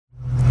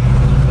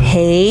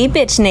Hey,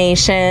 Bitch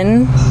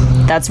Nation.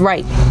 That's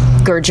right.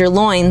 Gird your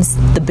loins.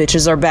 The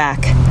bitches are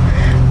back.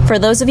 For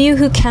those of you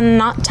who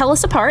cannot tell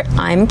us apart,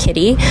 I'm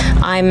Kitty.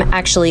 I'm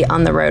actually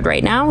on the road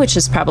right now, which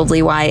is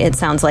probably why it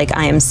sounds like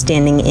I am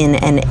standing in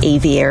an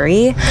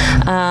aviary.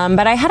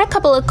 But I had a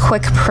couple of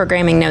quick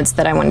programming notes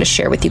that I wanted to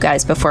share with you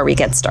guys before we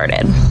get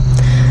started.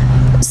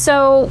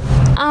 So,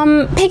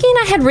 Peggy and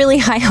I had really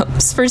high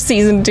hopes for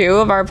season 2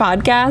 of our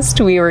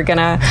podcast. We were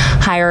gonna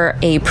hire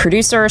a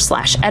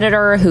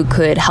producer/editor who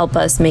could help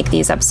us make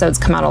these episodes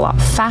come out a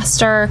lot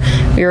faster.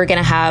 We were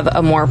gonna have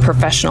a more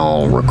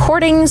professional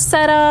recording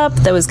setup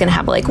that was gonna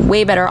have like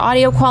way better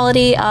audio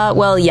quality.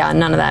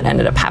 None of that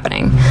ended up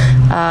happening.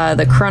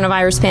 The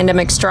coronavirus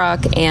pandemic struck,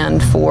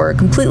 and for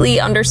completely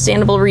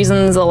understandable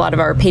reasons, a lot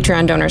of our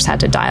Patreon donors had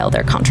to dial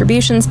their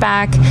contributions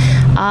back.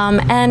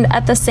 And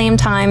at the same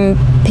time,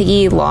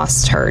 Piggy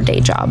lost her day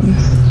job.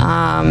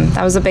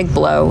 That was a big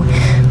blow.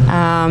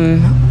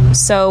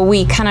 So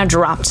we kind of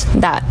dropped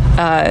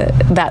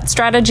that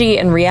strategy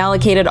and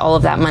reallocated all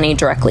of that money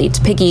directly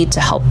to Piggy to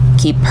help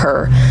keep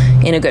her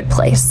in a good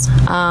place.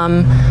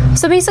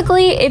 So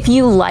basically, if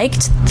you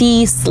liked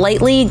the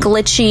slightly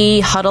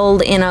glitchy,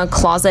 huddled in a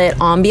closet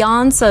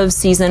ambiance of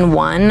season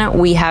 1,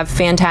 we have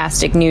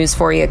fantastic news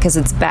for you because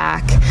it's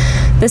back.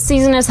 This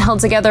season is held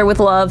together with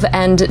love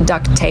and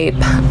duct tape.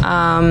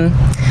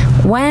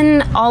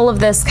 When all of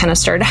this kind of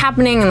started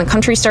happening and the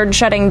country started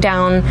shutting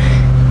down,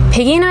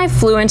 Piggy and I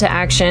flew into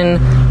action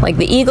like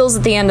the Eagles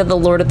at the end of The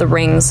Lord of the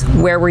Rings.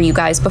 Where were you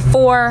guys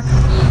before?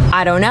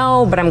 I don't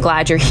know, but I'm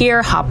glad you're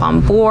here. Hop on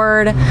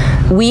board.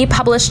 We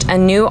published a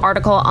new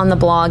article on the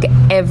blog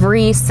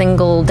every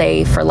single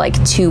day for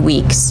like 2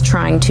 weeks,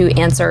 trying to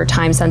answer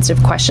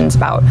time-sensitive questions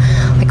about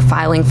like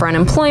filing for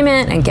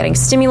unemployment and getting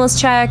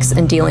stimulus checks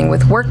and dealing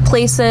with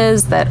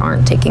workplaces that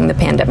aren't taking the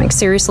pandemic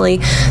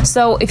seriously.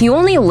 So if you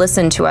only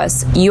listen to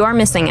us, you are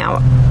missing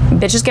out.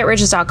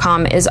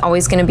 BitchesGetRiches.com is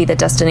always going to be the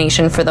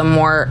destination for the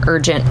more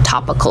urgent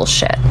topical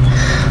shit.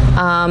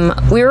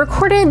 We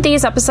recorded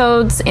these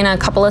episodes in a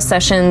couple of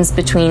sessions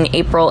between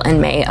April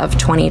and May of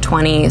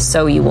 2020,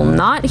 so you will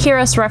not hear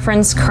us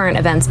reference current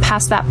events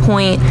past that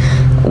point.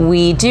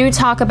 We do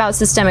talk about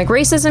systemic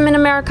racism in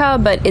America,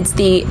 but it's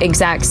the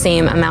exact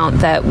same amount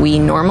that we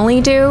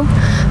normally do.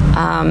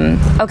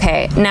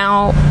 Okay,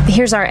 now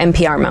here's our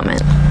NPR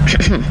moment.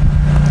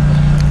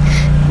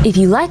 If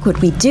you like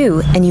what we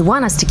do and you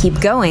want us to keep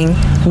going,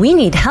 we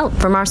need help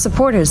from our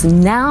supporters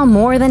now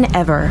more than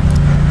ever.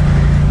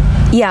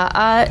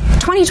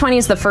 2020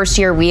 is the first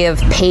year we have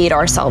paid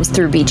ourselves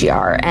through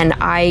BGR, and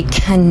I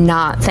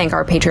cannot thank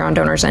our Patreon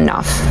donors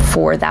enough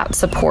for that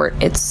support.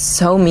 It's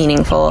so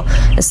meaningful,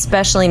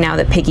 especially now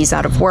that Piggy's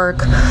out of work.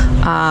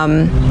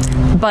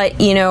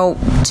 But, you know,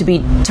 to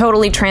be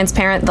totally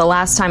transparent, the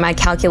last time I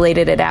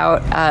calculated it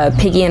out,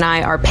 Piggy and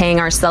I are paying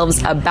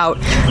ourselves about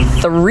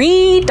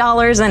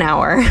 $3 an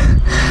hour.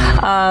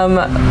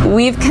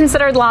 We've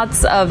considered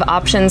lots of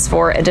options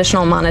for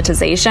additional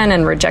monetization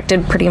and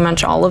rejected pretty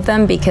much all of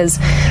them because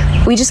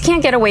we just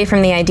can't get away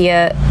from the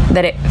idea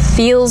that it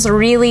feels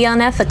really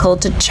unethical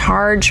to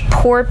charge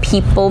poor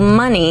people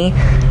money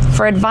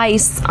for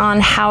advice on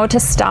how to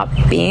stop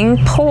being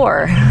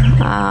poor.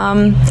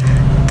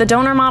 The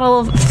donor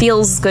model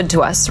feels good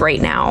to us right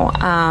now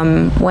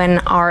when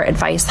our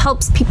advice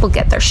helps people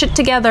get their shit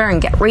together and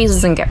get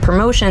raises and get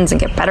promotions and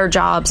get better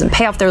jobs and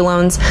pay off their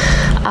loans.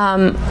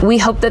 We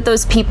hope that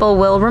those people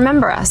will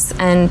remember us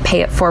and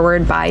pay it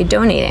forward by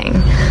donating,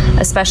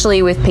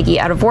 especially with Piggy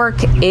out of work.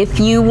 If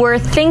you were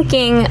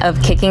thinking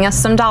of kicking us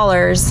some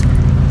dollars,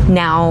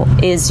 now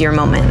is your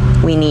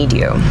moment. We need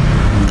you.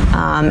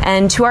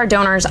 And to our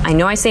donors, I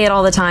know I say it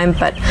all the time,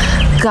 but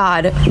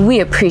God, we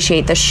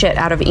appreciate the shit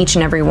out of each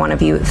and every one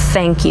of you.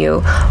 Thank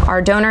you.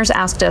 Our donors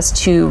asked us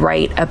to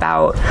write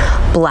about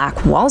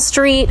Black Wall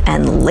Street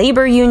and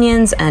labor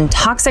unions and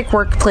toxic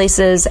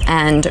workplaces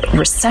and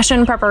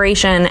recession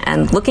preparation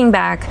and looking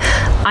back.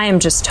 I am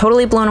just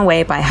totally blown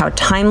away by how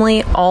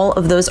timely all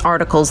of those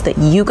articles that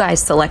you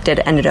guys selected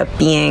ended up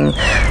being.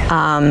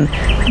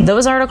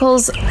 Those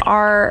articles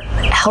are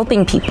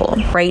helping people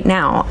right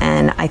now,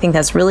 and I think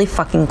that's really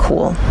fucking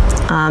cool.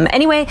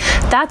 Anyway,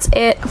 that's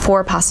it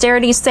for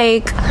posterity's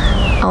sake.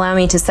 Allow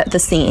me to set the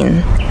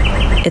scene.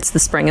 It's the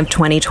spring of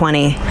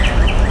 2020.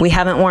 We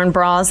haven't worn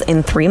bras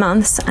in 3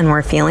 months, and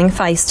we're feeling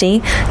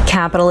feisty.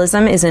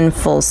 Capitalism is in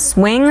full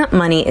swing.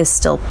 Money is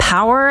still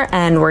power,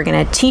 and we're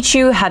going to teach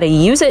you how to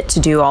use it to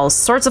do all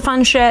sorts of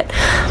fun shit,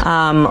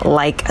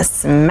 like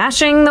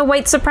smashing the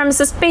white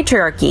supremacist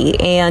patriarchy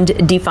and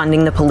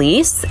defunding the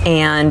police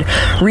and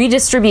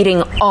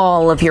redistributing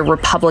all of your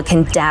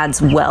Republican dad's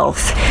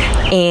wealth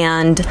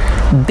and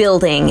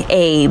building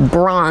a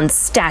bronze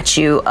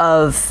statue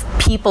of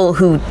people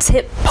who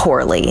tip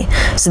poorly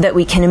so that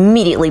we can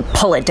immediately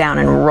pull it down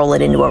and roll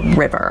it into a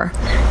river.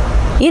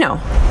 You know,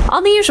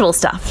 all the usual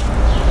stuff.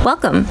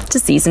 Welcome to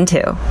season 2.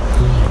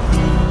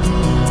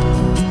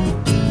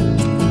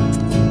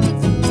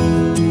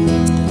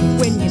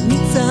 When you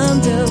need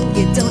some dough,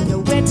 you don't know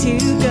where to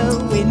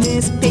go in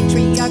this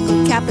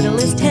patriarchal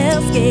capitalist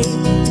hellscape.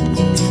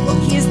 Well,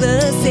 here's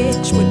the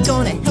sitch, we're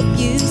gonna help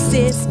you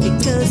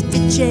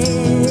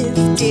riches,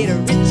 get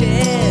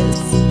riches.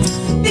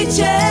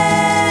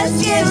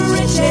 Bitches get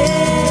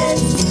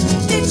riches.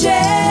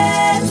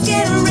 Bitches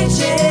get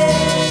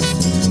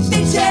riches.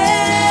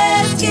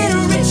 Bitches get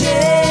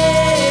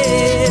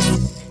riches.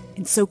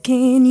 And so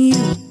can you.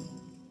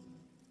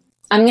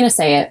 I'm going to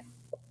say it.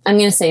 I'm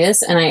going to say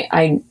this, and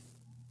I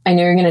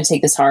know you're going to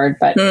take this hard,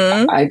 but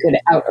I could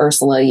out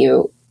Ursula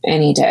you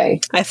any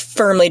day. I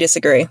firmly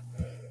disagree.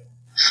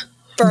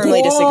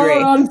 Firmly disagree.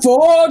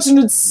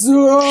 Unfortunate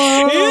soul.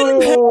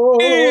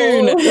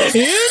 In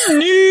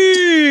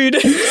need.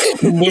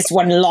 This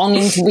one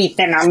longing to weep,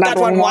 and that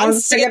one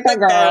wants to get the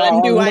girl.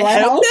 And do I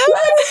help them?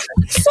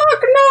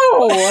 Fuck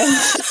no.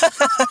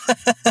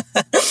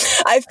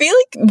 I feel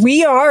like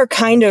we are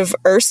kind of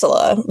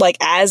Ursula, like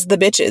as the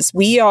bitches.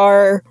 We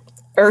are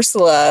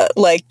Ursula,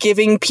 like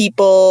giving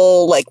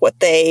people like what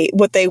they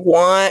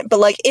want, but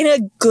like in a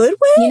good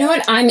way. You know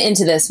what? I'm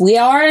into this. We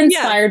are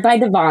inspired by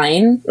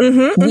Divine.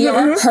 We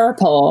are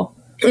purple.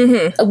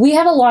 We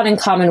have a lot in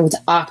common with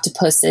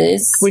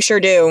octopuses. We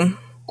sure do.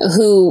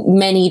 Who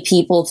many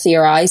people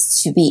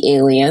theorize to be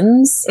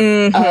aliens.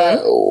 We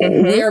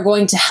are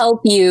going to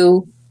help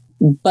you,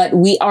 but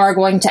we are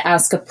going to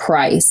ask a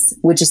price,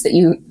 which is that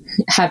you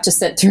have to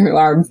sit through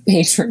our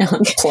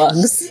Patreon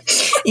plugs.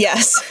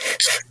 Yes.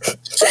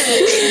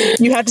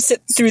 You have to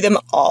sit through them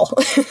all.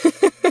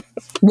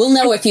 We'll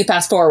know if you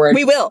fast forward.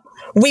 We will.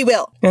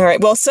 All right.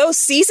 Well, so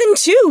season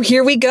 2,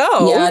 here we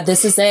go. Yeah,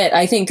 this is it.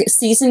 I think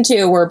season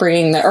 2, we're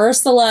bringing the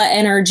Ursula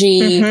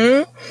energy.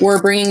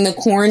 We're bringing the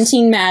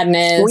quarantine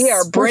madness. We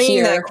are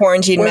bringing that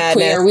quarantine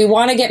madness. Queer. We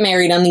want to get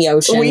married on the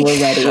ocean. We're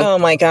ready. Oh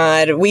my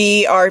God.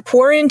 We are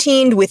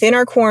quarantined within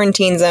our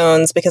quarantine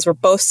zones because we're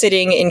both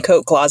sitting in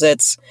coat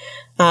closets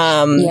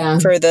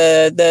for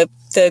the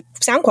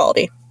sound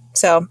quality.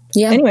 So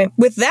anyway,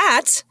 with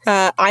that,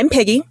 I'm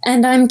Peggy.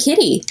 And I'm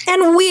Kitty.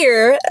 And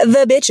we're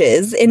the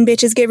bitches in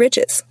Bitches Get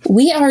Riches.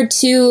 We are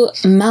 2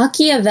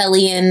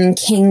 Machiavellian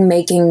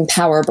king-making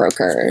power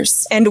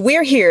brokers. And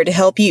we're here to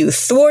help you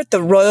thwart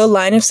the royal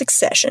line of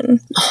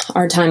succession.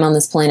 Our time on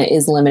this planet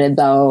is limited,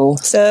 though.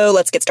 So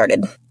let's get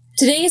started.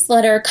 Today's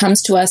letter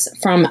comes to us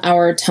from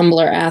our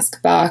Tumblr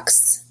Ask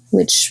box,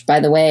 which, by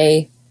the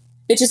way,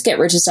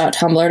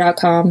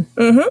 bitchesgetriches.tumblr.com.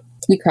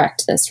 We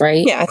cracked this,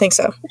 right? Yeah, I think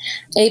so.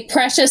 A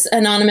precious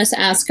anonymous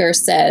asker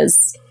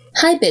says,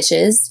 "Hi,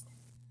 bitches.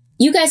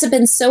 You guys have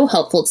been so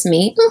helpful to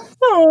me.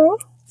 Oh.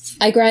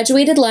 I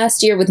graduated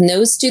last year with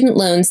no student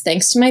loans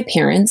thanks to my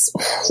parents.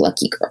 Oh,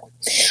 lucky girl.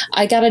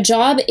 I got a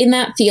job in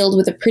that field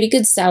with a pretty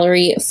good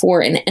salary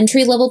for an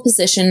entry-level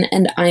position,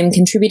 and I'm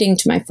contributing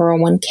to my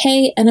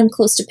 401k, and I'm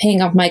close to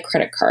paying off my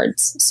credit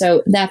cards.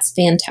 So that's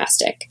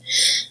fantastic.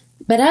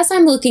 But as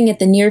I'm looking at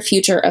the near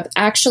future of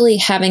actually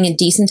having a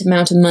decent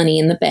amount of money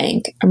in the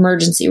bank,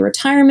 emergency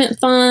retirement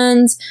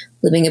funds,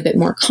 living a bit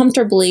more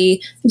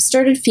comfortably, I've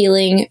started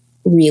feeling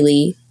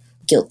really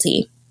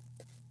guilty.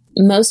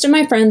 Most of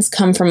my friends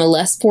come from a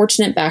less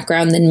fortunate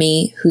background than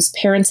me, whose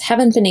parents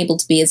haven't been able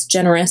to be as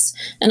generous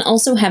and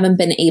also haven't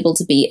been able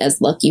to be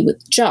as lucky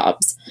with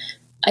jobs.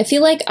 I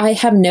feel like I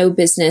have no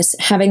business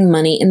having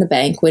money in the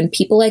bank when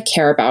people I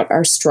care about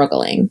are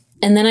struggling.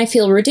 And then I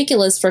feel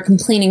ridiculous for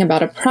complaining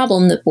about a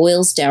problem that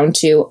boils down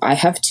to I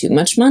have too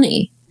much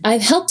money.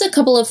 I've helped a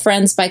couple of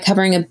friends by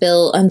covering a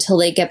bill until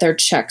they get their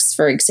checks,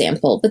 for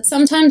example, but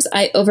sometimes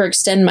I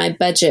overextend my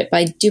budget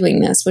by doing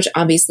this, which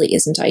obviously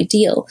isn't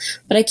ideal.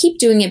 But I keep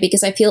doing it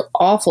because I feel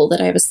awful that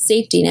I have a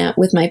safety net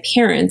with my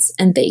parents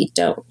and they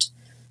don't.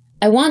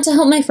 I want to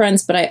help my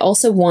friends, but I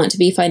also want to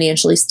be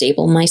financially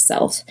stable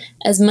myself.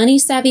 As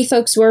money-savvy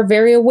folks who are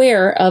very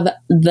aware of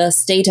the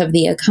state of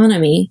the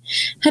economy,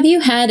 have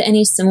you had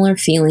any similar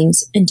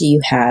feelings, and do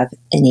you have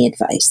any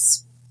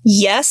advice?"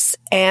 Yes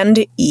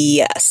and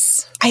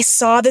yes. I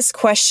saw this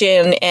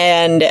question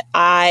and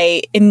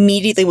I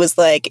immediately was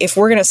like, if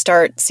we're going to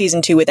start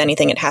season 2 with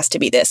anything, it has to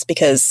be this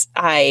because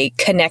I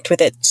connect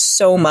with it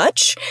so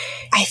much.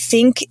 I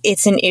think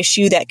it's an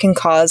issue that can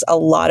cause a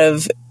lot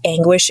of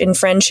anguish in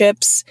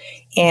friendships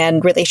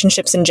and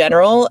relationships in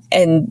general.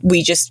 And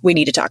we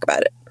need to talk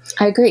about it.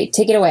 I agree.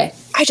 Take it away.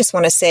 I just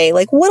want to say,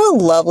 like, what a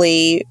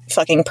lovely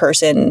fucking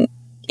person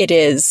it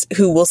is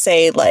who will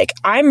say, like,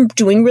 I'm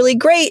doing really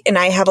great and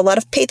I have a lot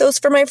of pathos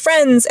for my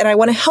friends and I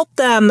want to help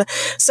them.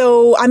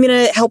 So I'm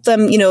going to help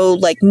them,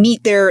 like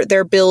meet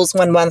their bills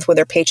one month when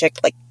their paycheck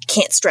like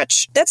can't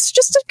stretch. That's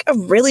just a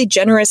really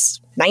generous,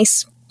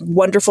 nice,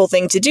 wonderful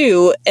thing to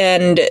do.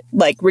 And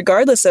like,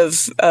 regardless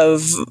of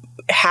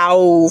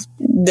how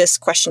this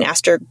question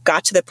asker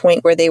got to the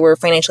point where they were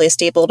financially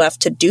stable enough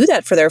to do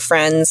that for their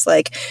friends,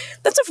 like,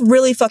 that's a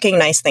really fucking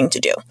nice thing to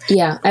do.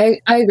 Yeah, I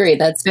agree.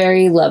 That's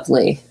very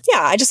lovely.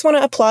 Yeah, I just want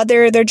to applaud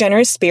their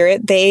generous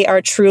spirit. They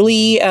are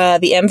truly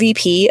the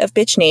MVP of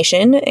Bitch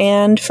Nation,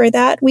 and for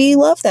that, we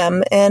love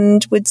them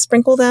and would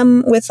sprinkle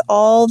them with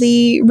all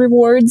the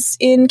rewards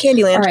in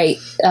Candyland. All right,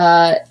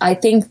 I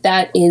think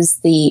that is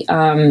the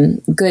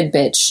good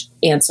bitch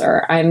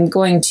answer. I'm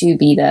going to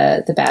be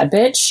the bad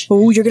bitch.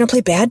 Oh, you're going to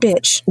play bad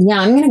bitch. Yeah,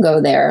 I'm going to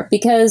go there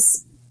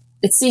because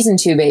It's season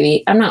 2,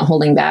 baby. I'm not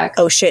holding back.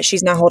 Oh shit,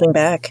 she's not holding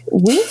back.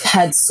 We've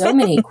had so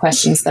many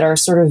questions that are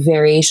sort of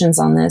variations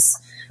on this,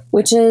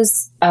 which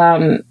is,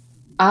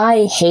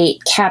 I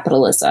hate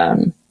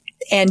capitalism.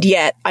 And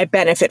yet I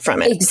benefit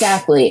from it.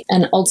 Exactly.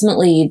 And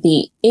ultimately,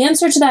 the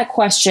answer to that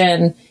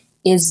question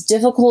is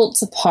difficult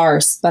to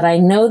parse, but I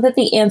know that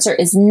the answer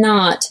is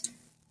not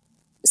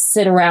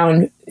sit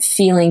around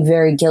feeling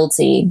very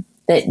guilty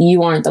that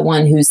you aren't the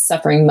one who's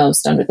suffering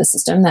most under the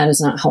system. That is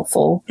not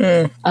helpful.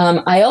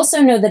 I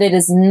also know that it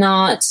is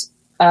not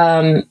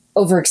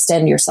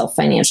overextend yourself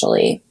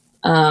financially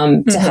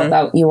to help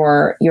out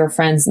your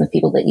friends and the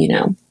people that you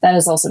know. That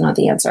is also not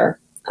the answer.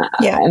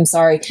 I'm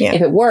sorry. Yeah.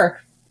 If it were,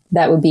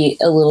 that would be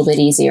a little bit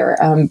easier.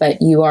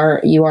 But you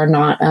are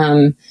not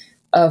a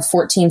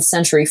 14th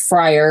century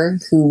friar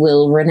who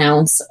will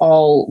renounce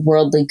all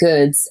worldly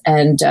goods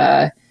and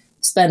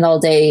spend all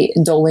day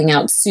doling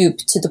out soup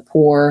to the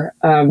poor.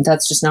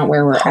 That's just not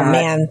where we're at. Oh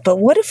man, but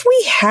what if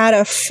we had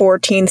a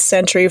 14th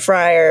century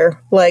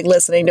friar like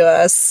listening to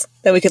us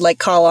that we could like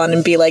call on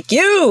and be like,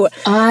 you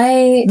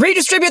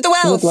redistribute the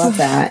wealth? Would love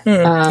that.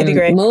 That'd be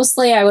great.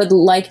 Mostly I would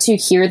like to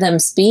hear them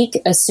speak,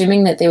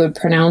 assuming that they would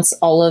pronounce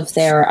all of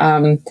their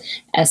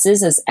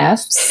S's as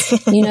F's.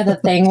 You know, the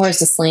thing where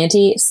it's a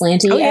slanty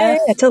Oh, F?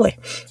 yeah, totally.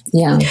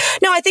 Yeah.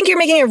 No, I think you're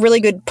making a really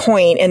good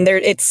point, and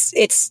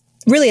it's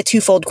really a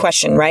twofold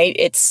question, right?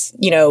 It's,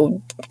 you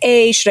know,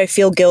 A, should I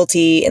feel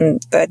guilty?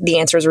 And the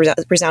answer is a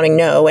resounding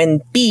no.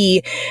 And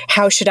B,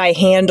 how should I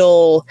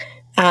handle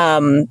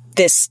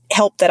this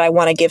help that I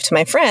want to give to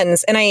my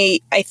friends? And I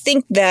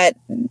think that,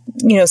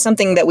 you know,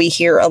 something that we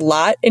hear a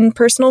lot in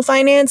personal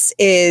finance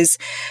is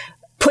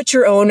put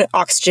your own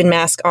oxygen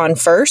mask on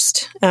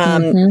first.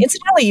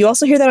 Incidentally, you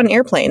also hear that on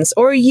airplanes,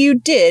 or you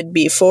did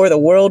before the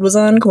world was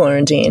on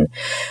quarantine.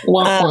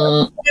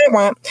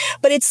 But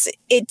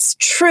it's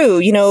true.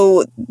 You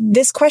know,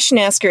 this question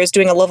asker is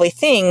doing a lovely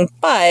thing,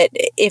 but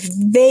if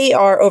they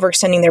are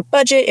overextending their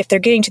budget, if they're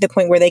getting to the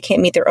point where they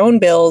can't meet their own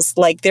bills,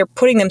 like they're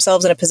putting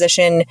themselves in a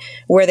position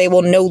where they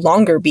will no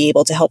longer be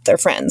able to help their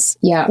friends,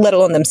 let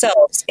alone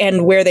themselves,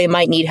 and where they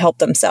might need help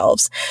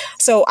themselves.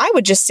 So I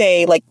would just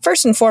say, like,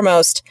 first and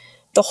foremost,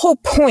 the whole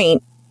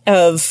point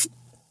of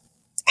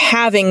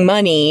having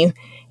money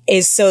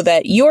is so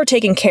that you're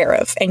taken care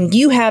of and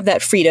you have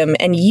that freedom,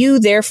 and you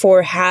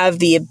therefore have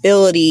the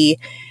ability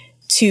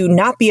to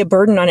not be a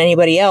burden on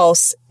anybody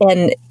else.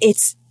 And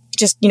it's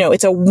just, you know,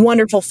 it's a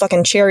wonderful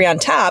fucking cherry on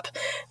top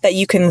that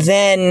you can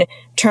then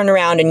turn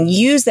around and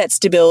use that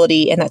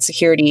stability and that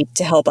security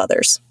to help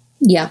others.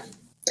 Yeah.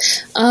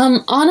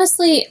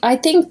 Honestly, I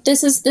think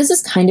this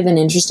is kind of an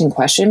interesting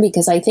question,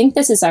 because I think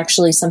this is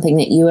actually something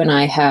that you and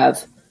I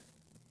have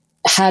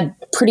had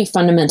pretty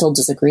fundamental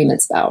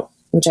disagreements about,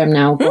 which I'm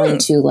now going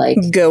to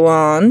go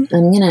on.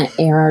 I'm going to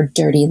air our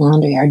dirty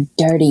laundry,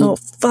 dirty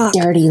laundry.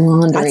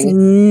 That's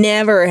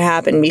never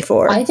happened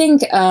before. I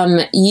think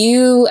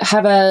you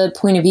have a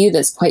point of view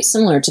that's quite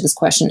similar to this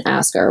question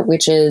asker,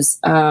 which is,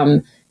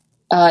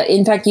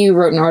 in fact, you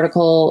wrote an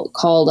article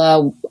called,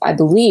 I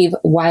believe,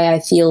 Why I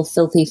Feel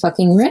Filthy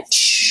Fucking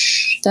Rich.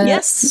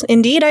 Yes,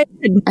 indeed, I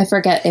did. I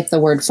forget if the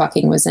word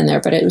fucking was in there,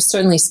 but it was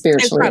certainly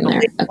spiritually in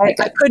there. Okay,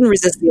 I couldn't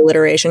resist the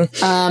alliteration.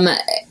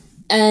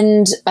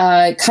 And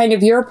kind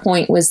of your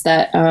point was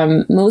that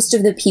most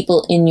of the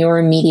people in your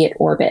immediate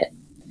orbit,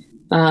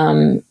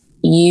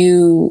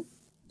 you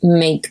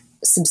make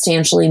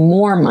substantially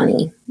more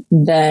money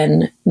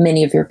than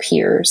many of your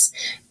peers,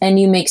 and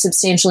you make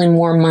substantially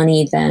more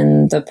money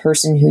than the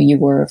person who you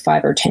were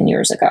 5 or 10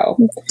 years ago.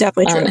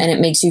 Definitely true. And it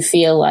makes you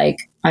feel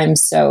like, I'm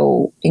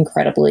so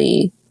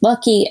incredibly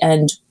lucky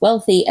and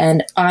wealthy,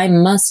 and I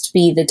must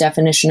be the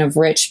definition of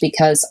rich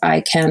because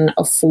I can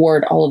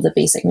afford all of the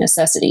basic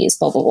necessities,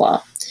 blah,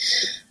 blah,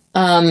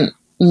 blah.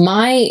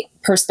 My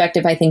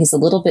perspective, I think, is a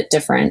little bit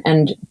different.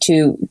 And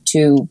to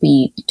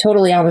be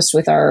totally honest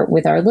with our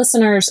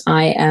listeners,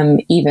 I am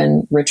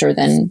even richer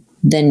than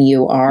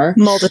you are.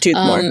 Multitudes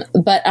more.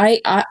 But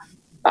I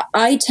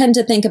tend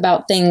to think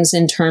about things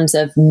in terms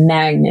of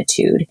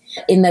magnitude.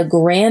 In the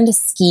grand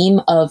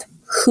scheme of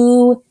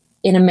who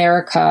in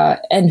America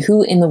and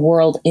who in the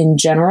world in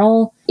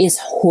general is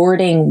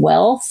hoarding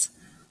wealth,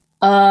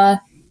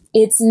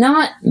 it's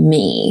not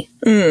me.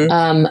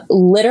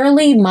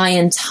 Literally, my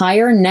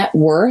entire net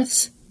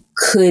worth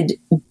could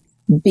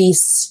be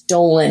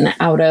stolen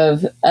out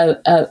of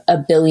a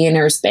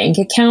billionaire's bank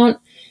account,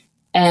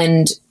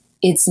 and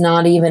it's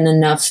not even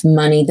enough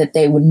money that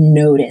they would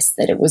notice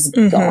that it was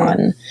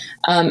gone.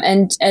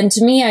 And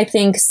to me, I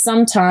think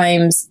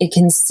sometimes it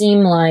can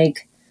seem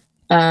like,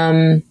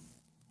 to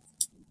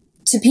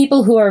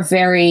people who are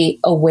very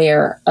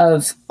aware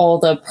of all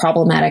the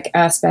problematic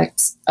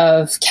aspects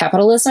of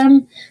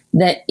capitalism,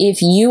 that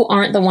if you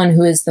aren't the one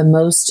who is the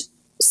most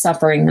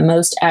suffering, the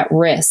most at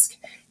risk,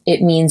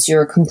 it means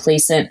you're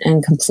complacent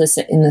and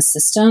complicit in the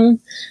system.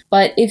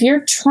 But if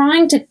you're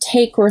trying to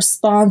take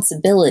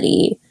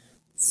responsibility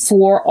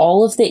for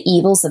all of the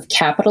evils of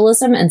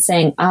capitalism and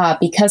saying,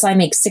 because I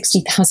make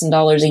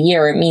 $60,000 a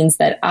year, it means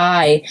that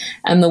I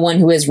am the one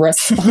who is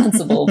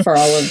responsible for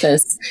all of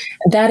this.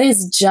 That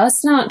is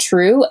just not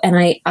true.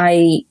 And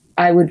I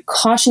would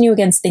caution you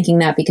against thinking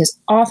that, because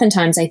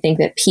oftentimes I think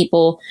that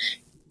people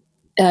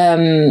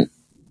try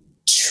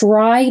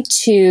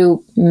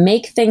to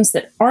make things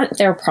that aren't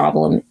their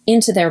problem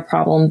into their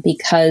problem,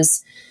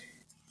 because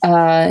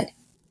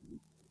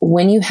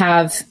when you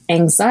have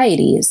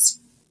anxieties,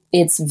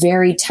 it's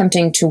very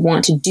tempting to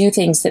want to do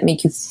things that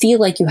make you feel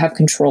like you have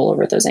control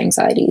over those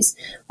anxieties.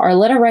 Our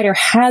letter writer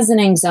has an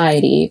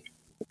anxiety,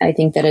 I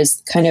think, that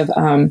is kind of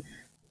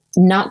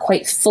not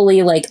quite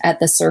fully like at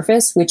the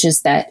surface, which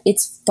is that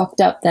it's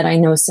fucked up that I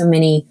know so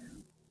many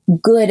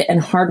good and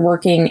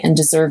hardworking and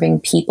deserving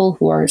people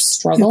who are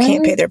struggling. Who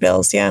can't pay their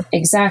bills, yeah.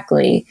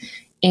 Exactly.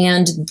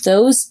 And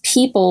those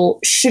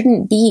people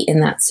shouldn't be in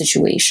that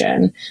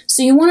situation.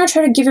 So you want to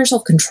try to give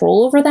yourself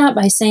control over that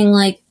by saying,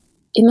 like,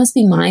 it must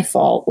be my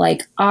fault.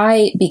 Like,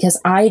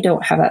 because I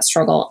don't have that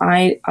struggle,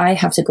 I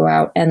have to go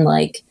out and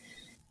like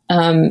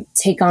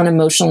take on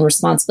emotional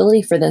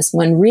responsibility for this,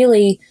 when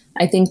really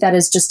I think that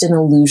is just an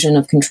illusion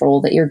of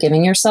control that you're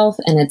giving yourself,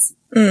 and it's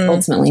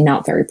ultimately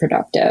not very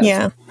productive.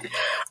 Yeah.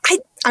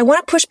 I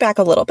want to push back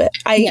a little bit.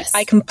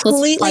 I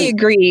completely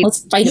agree.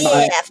 Let's fight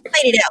about it.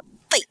 Fight it out.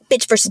 Fight,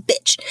 bitch versus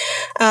bitch.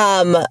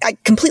 I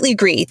completely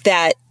agree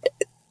that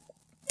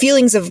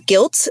feelings of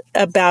guilt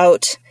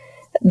about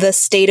the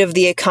state of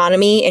the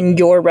economy and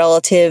your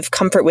relative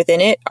comfort within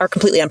it are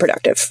completely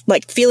unproductive.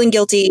 Like, feeling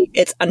guilty,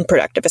 it's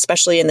unproductive,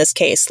 especially in this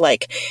case.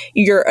 Like,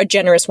 you're a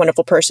generous,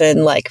 wonderful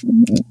person. Like,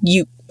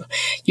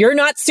 you're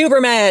not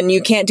Superman.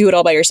 You can't do it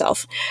all by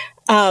yourself.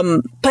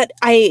 But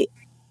I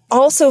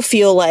also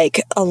feel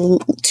like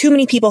too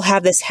many people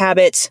have this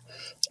habit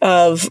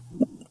of,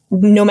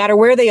 no matter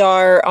where they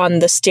are on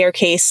the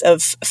staircase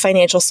of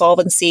financial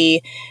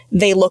solvency,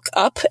 they look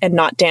up and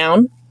not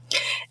down.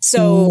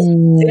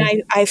 So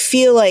I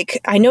feel like,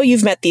 I know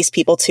you've met these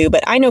people too,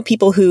 but I know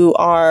people who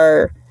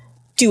are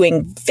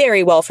doing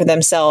very well for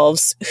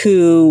themselves,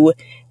 who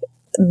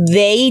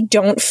they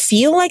don't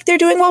feel like they're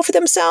doing well for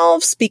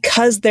themselves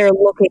because they're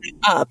looking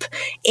up,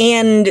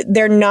 and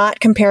they're not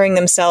comparing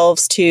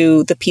themselves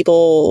to the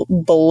people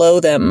below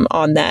them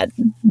on that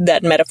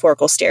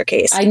metaphorical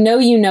staircase. I know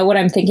you know what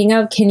I'm thinking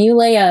of. Can you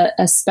lay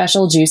a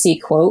special juicy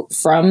quote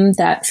from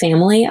that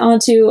family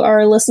onto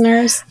our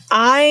listeners?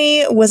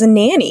 I was a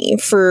nanny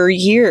for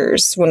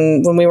years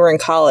when we were in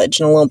college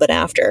and a little bit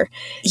after.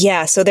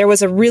 Yeah, so there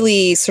was a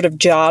really sort of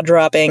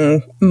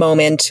jaw-dropping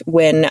moment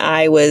when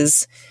I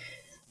was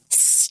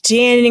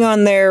standing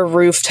on their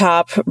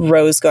rooftop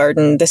rose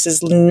garden. This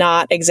is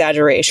not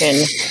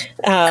exaggeration.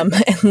 And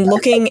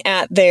looking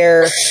at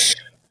their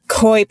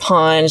koi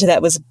pond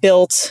that was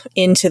built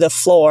into the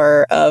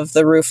floor of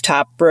the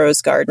rooftop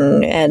rose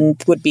garden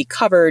and would be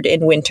covered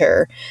in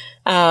winter.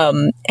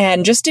 And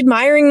just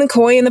admiring the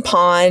koi in the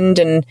pond.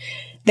 And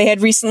they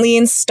had recently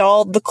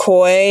installed the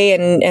koi,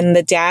 and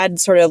the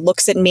dad sort of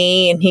looks at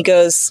me and he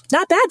goes,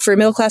 "Not bad for a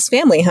middle-class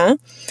family, huh?"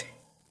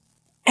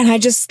 And I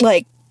just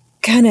like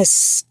kind of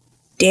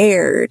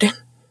stared.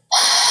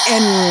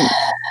 And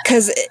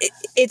because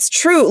it's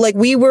true, like,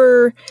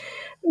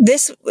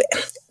 this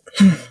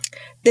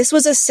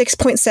was a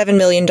 $6.7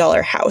 million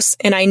house.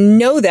 And I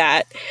know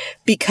that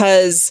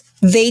because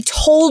they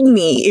told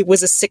me it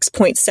was a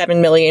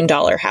 $6.7 million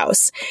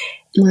house.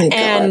 My God.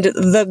 And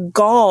the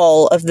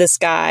gall of this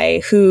guy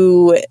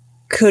who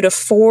could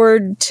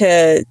afford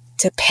to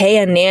pay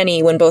a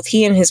nanny when both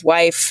he and his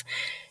wife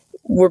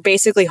were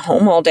basically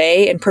home all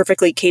day and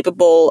perfectly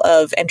capable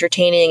of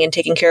entertaining and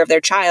taking care of their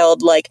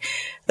child. Like,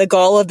 the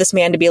gall of this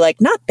man to be like,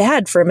 "Not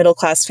bad for a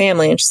middle-class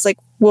family." And she's like,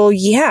 well,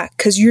 yeah,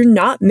 because you're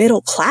not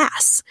middle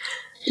class,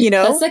 you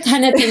know? That's the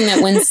kind of thing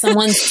that when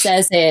someone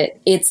says it,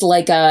 it's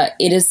like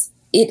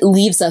it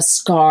leaves a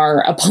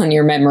scar upon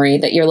your memory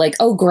that you're like,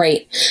 oh,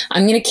 great.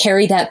 I'm going to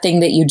carry that thing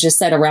that you just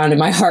said around in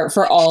my heart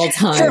for all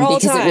time. For all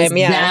because time, it was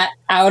yeah. that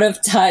out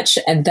of touch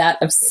and that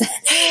upsetting.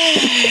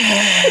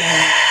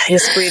 I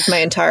just breathed my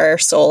entire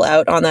soul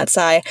out on that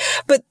sigh.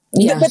 But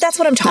that's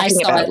what I'm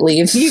talking about. I saw it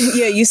leave.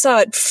 You saw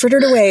it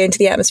frittered away into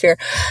the atmosphere.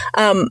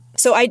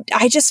 So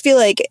I just feel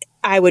like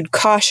I would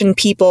caution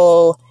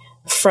people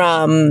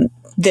from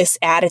this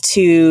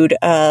attitude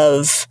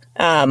of,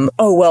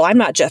 oh, well, I'm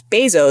not Jeff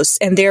Bezos,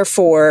 and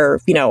therefore,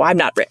 I'm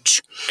not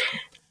rich.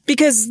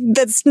 Because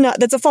that's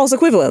a false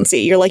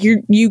equivalency. You're like,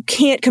 you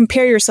can't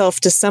compare yourself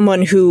to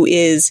someone who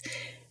is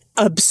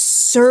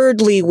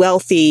absurdly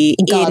wealthy,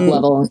 God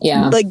level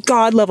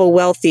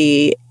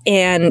wealthy,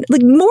 and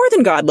like more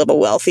than God level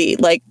wealthy.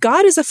 Like,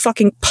 God is a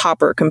fucking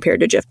pauper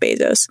compared to Jeff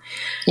Bezos.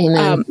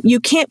 Amen.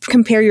 You can't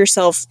compare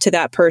yourself to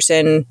that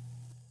person.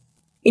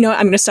 I'm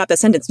going to stop that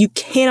sentence. You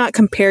cannot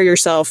compare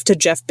yourself to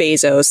Jeff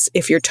Bezos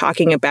if you're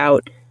talking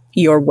about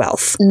your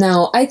wealth.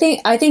 No, I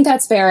think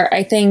that's fair.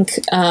 I think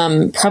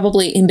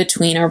probably in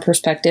between our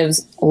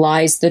perspectives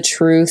lies the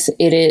truth.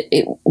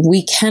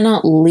 We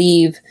cannot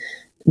leave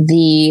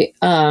the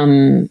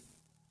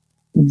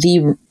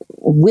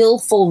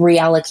willful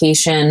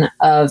reallocation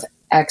of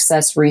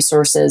excess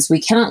resources.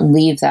 We cannot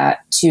leave that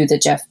to the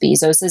Jeff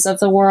Bezoses of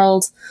the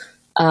world.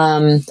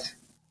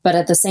 But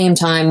at the same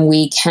time,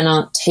 we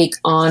cannot take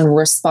on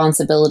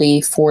responsibility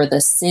for the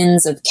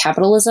sins of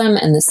capitalism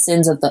and the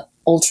sins of the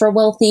ultra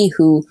wealthy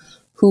who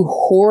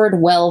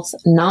hoard wealth,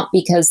 not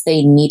because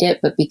they need it,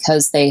 but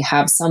because they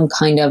have some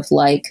kind of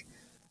like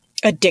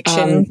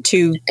addiction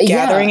to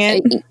gathering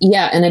it.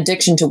 Yeah, an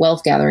addiction to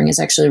wealth gathering is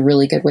actually a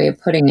really good way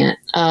of putting it.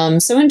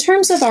 So in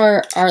terms of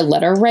our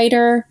letter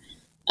writer,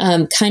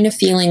 kind of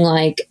feeling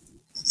like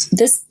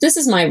this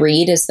is my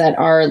read, is that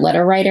our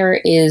letter writer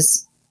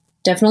is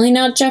definitely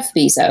not Jeff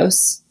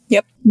Bezos.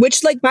 Yep.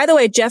 Which, like, by the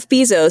way, Jeff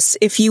Bezos,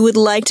 if you would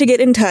like to get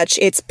in touch,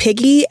 it's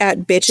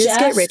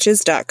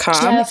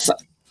piggy@bitchesgetriches.com.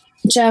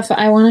 Jeff,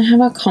 I want to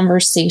have a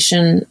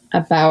conversation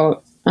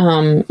about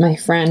my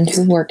friend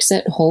who works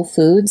at Whole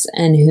Foods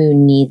and who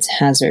needs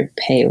hazard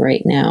pay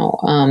right now.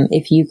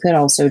 If you could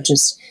also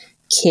just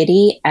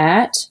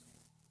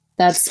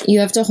you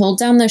have to hold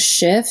down the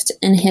shift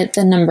and hit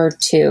the number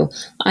 2.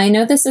 I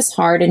know this is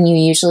hard and you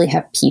usually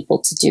have people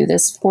to do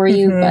this for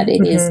you, but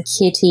it is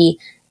Kitty,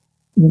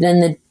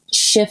 then the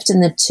shift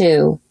and the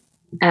 2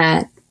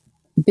 at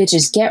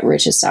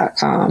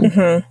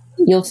bitchesgetriches.com.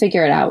 You'll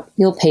figure it out.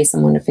 You'll pay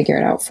someone to figure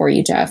it out for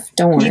you, Jeff.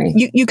 Don't worry.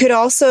 You could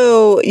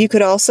also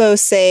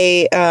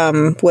say,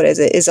 what is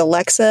it? Is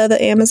Alexa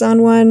the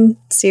Amazon one?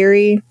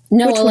 Siri?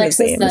 No,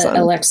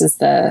 Alexa's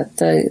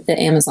the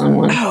Amazon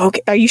one. Oh,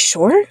 okay. Are you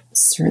sure?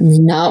 Certainly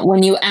not.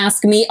 When you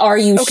ask me, are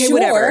you sure?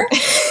 Whatever.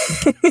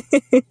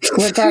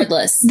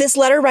 Regardless. This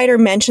letter writer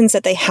mentions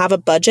that they have a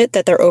budget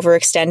that they're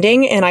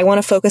overextending, and I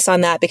want to focus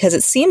on that because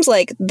it seems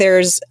like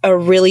there's a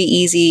really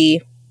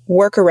easy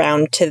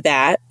workaround to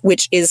that,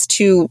 which is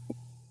to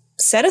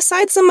set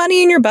aside some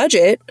money in your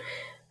budget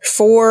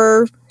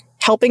for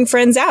helping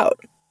friends out.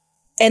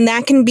 And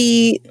that can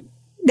be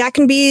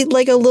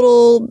like a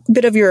little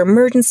bit of your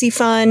emergency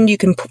fund. You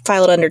can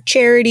file it under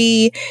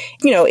charity.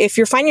 You know, if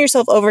you're finding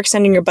yourself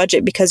overextending your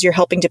budget because you're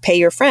helping to pay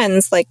your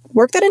friends, like,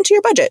 work that into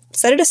your budget.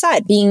 Set it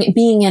aside.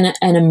 Being in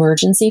an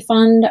emergency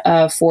fund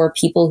for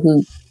people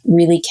who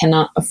really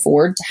cannot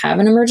afford to have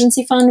an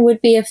emergency fund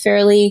would be a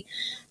fairly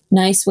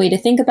nice way to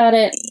think about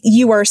it.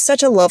 You are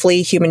such a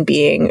lovely human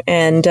being.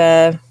 And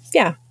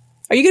yeah.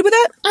 Are you good with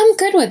that? I'm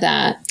good with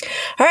that.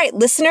 All right,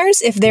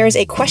 listeners, if there's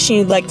a question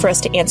you'd like for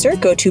us to answer,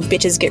 go to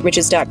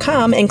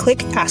bitchesgetriches.com and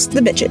click Ask the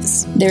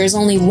Bitches. There is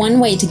only one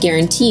way to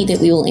guarantee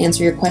that we will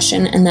answer your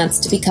question, and that's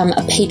to become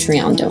a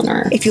Patreon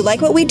donor. If you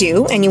like what we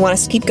do and you want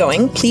us to keep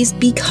going, please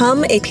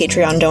become a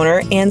Patreon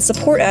donor and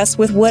support us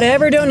with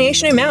whatever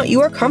donation amount you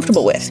are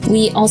comfortable with.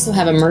 We also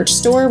have a merch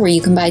store where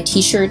you can buy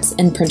t-shirts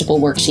and printable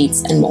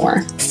worksheets and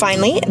more.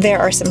 Finally, there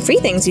are some free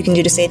things you can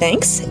do to say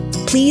thanks.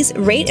 Please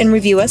rate and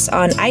review us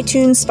on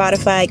iTunes,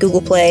 Spotify,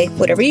 Google Play,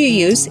 whatever you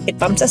use. It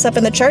bumps us up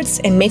in the charts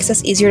and makes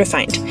us easier to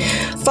find.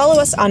 Follow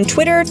us on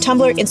Twitter,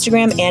 Tumblr,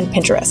 Instagram, and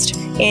Pinterest.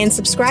 And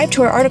subscribe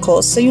to our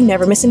articles so you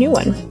never miss a new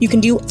one. You can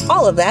do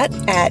all of that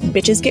at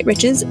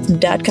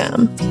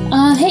bitchesgetriches.com.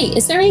 Hey,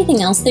 is there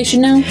anything else they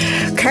should know?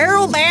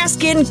 Carol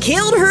Baskin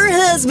killed her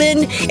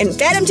husband and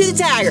fed him to the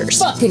tigers.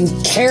 Fucking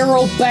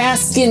Carol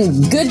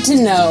Baskin, good to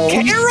know.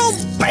 Carol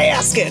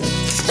Baskin.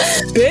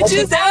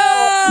 Bitches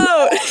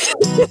out!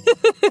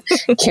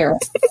 Carol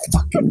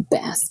fucking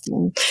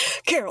Baskin.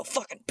 Carol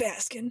fucking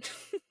Baskin.